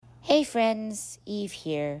Hey friends, Eve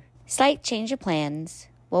here. Slight change of plans.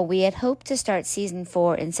 Well, we had hoped to start season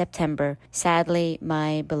 4 in September. Sadly,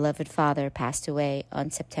 my beloved father passed away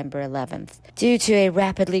on September 11th due to a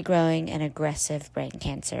rapidly growing and aggressive brain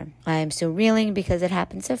cancer. I am still reeling because it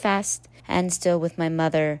happened so fast and still with my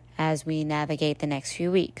mother as we navigate the next few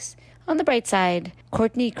weeks. On the bright side,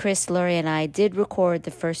 Courtney, Chris, Lori, and I did record the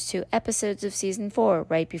first 2 episodes of season 4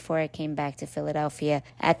 right before I came back to Philadelphia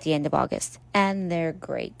at the end of August, and they're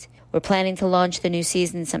great. We're planning to launch the new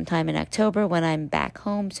season sometime in October when I'm back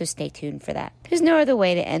home, so stay tuned for that. There's no other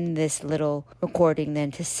way to end this little recording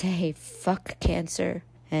than to say fuck cancer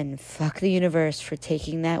and fuck the universe for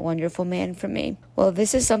taking that wonderful man from me. Well,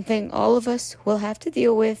 this is something all of us will have to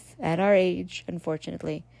deal with at our age,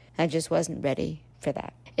 unfortunately. I just wasn't ready for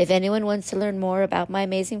that. If anyone wants to learn more about my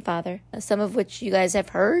amazing father, some of which you guys have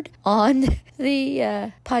heard on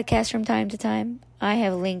the podcast from time to time, I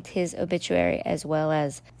have linked his obituary as well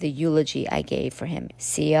as the eulogy I gave for him.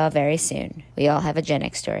 See y'all very soon. We all have a Gen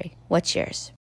X story. What's yours?